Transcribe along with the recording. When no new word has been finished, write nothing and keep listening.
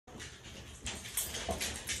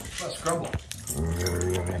Let's grumble.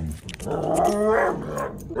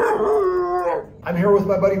 I'm here with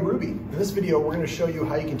my buddy Ruby. In this video, we're going to show you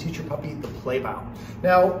how you can teach your puppy the play bow.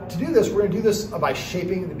 Now, to do this, we're going to do this by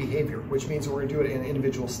shaping the behavior, which means we're going to do it in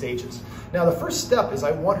individual stages. Now, the first step is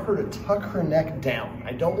I want her to tuck her neck down.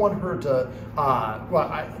 I don't want her to,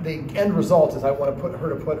 the end result is I want to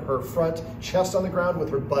put her front chest on the ground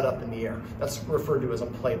with her butt up in the air. That's referred to as a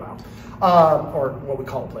play bow, or what we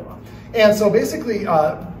call a play bow. And so basically,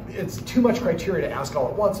 it's too much criteria to ask all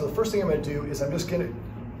at once. So the first thing I'm going to do is I'm just going to,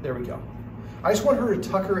 there we go. I just want her to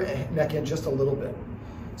tuck her neck in just a little bit.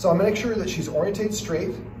 So I'm going to make sure that she's oriented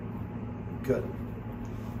straight. Good.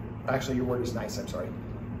 Actually, your word is nice, I'm sorry.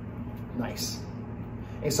 Nice.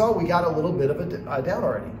 And you saw we got a little bit of a down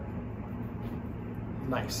already.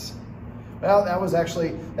 Nice. Well,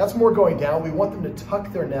 that's more going down. We want them to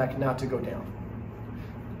tuck their neck, not to go down.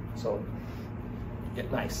 So,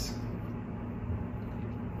 get nice.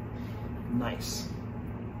 Nice.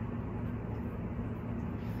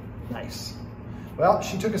 Nice. Well,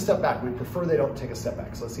 she took a step back. We prefer they don't take a step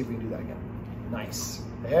back. So let's see if we can do that again. Nice.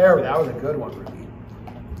 There, that was a good one, Ruby.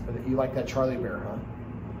 You like that Charlie bear, huh?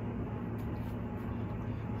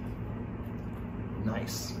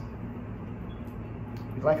 Nice.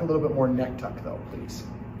 We'd like a little bit more neck tuck though, please.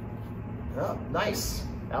 Oh, nice.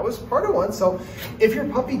 That was part of one. So if your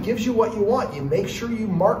puppy gives you what you want, you make sure you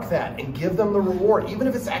mark that and give them the reward. Even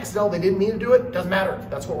if it's accidental, they didn't mean to do it, doesn't matter.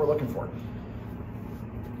 That's what we're looking for.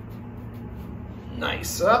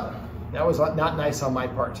 Nice. That was not nice on my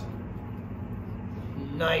part.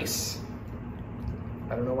 Nice.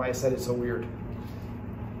 I don't know why I said it so weird.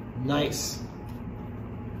 Nice.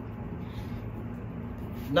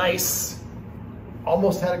 Nice.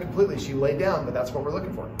 Almost had it completely. She laid down, but that's what we're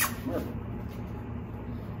looking for.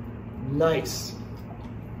 Nice.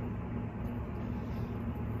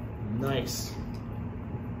 Nice.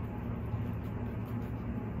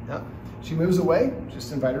 Yep. She moves away,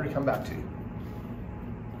 just invite her to come back to you.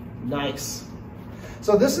 Nice.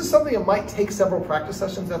 So this is something that might take several practice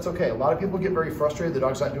sessions. That's okay. A lot of people get very frustrated the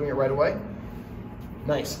dog's not doing it right away.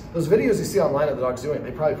 Nice. Those videos you see online of the dog's doing it,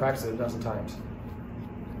 they probably practiced it a dozen times.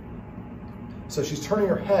 So she's turning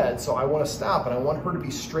her head, so I want to stop and I want her to be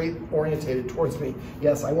straight orientated towards me.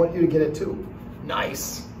 Yes, I want you to get it too.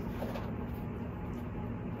 Nice.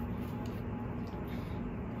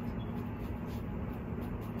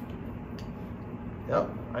 Yep,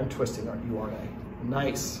 I'm twisting, aren't you, aren't I?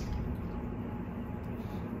 Nice.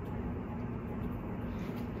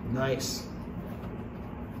 Nice.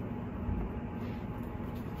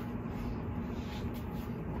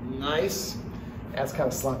 Nice. That's kind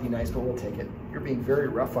of sloppy nice, but we'll take it. You're being very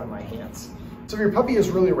rough on my hands. So if your puppy is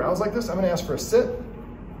really aroused like this, I'm going to ask for a sit.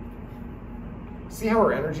 See how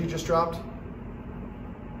her energy just dropped?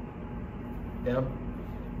 Yeah.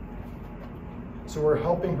 So we're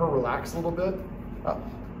helping her relax a little bit. Up.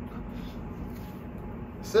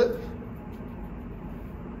 Sit.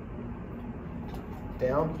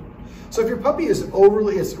 Down. So if your puppy is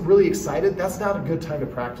really excited, that's not a good time to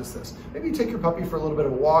practice this. Maybe you take your puppy for a little bit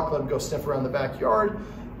of a walk, let him go sniff around the backyard.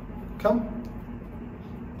 Come.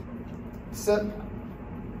 Sit.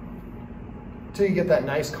 Until you get that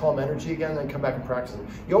nice calm energy again, then come back and practice it.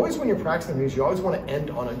 You always, when you're practicing these, you always want to end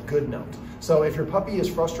on a good note. So if your puppy is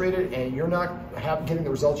frustrated and you're not getting the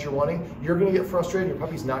results you're wanting, you're going to get frustrated, your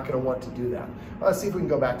puppy's not going to want to do that. Let's see if we can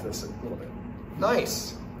go back to this a little bit.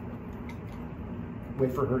 Nice.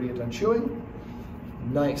 Wait for her to get done chewing.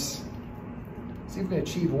 Nice. See if we can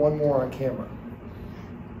achieve one more on camera.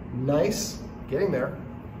 Nice. Getting there.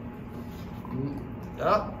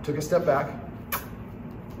 Took a step back.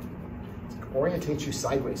 Orientate you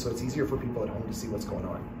sideways so it's easier for people at home to see what's going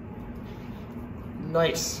on.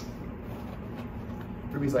 Nice.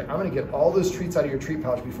 Ruby's like, I'm going to get all those treats out of your treat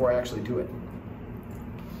pouch before I actually do it.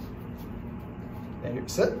 And you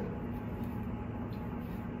sit.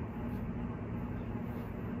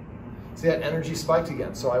 See, that energy spiked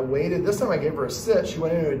again. So I waited. This time I gave her a sit. She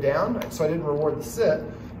went into a down, so I didn't reward the sit,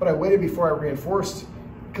 but I waited before I reinforced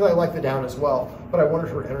because I like the down as well, but I wanted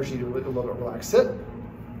her energy to a little bit relax. Sit.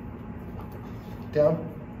 Down,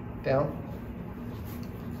 down.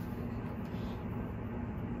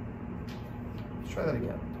 Let's try that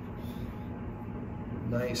again.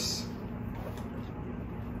 Nice.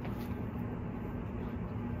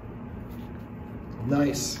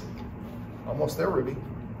 Nice. Almost there, Ruby.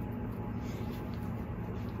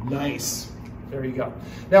 Nice. There you go.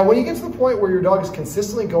 Now, when you get to the point where your dog is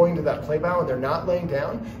consistently going to that play bow and they're not laying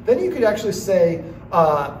down, then you could actually say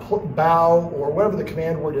bow or whatever the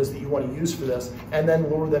command word is that you want to use for this, and then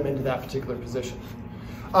lure them into that particular position.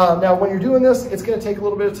 Now, when you're doing this, it's going to take a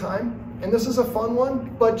little bit of time. And this is a fun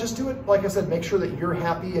one, but just do it, like I said, make sure that you're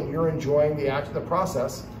happy and you're enjoying the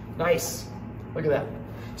process. Nice. Look at that.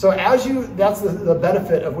 So that's the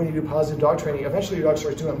benefit of when you do positive dog training. Eventually your dog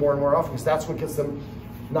starts doing it more and more often because that's what gets them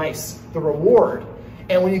nice, the reward.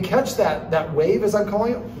 And when you catch that wave, as I'm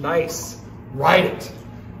calling it, nice, ride it.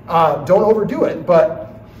 Don't overdo it,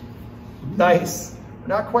 but nice.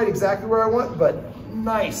 Not quite exactly where I want, but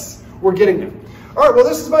nice. We're getting there. All right, well,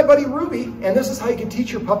 this is my buddy Ruby, and this is how you can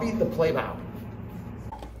teach your puppy the play bow.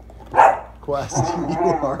 Quest, you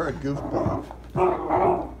are a goofball.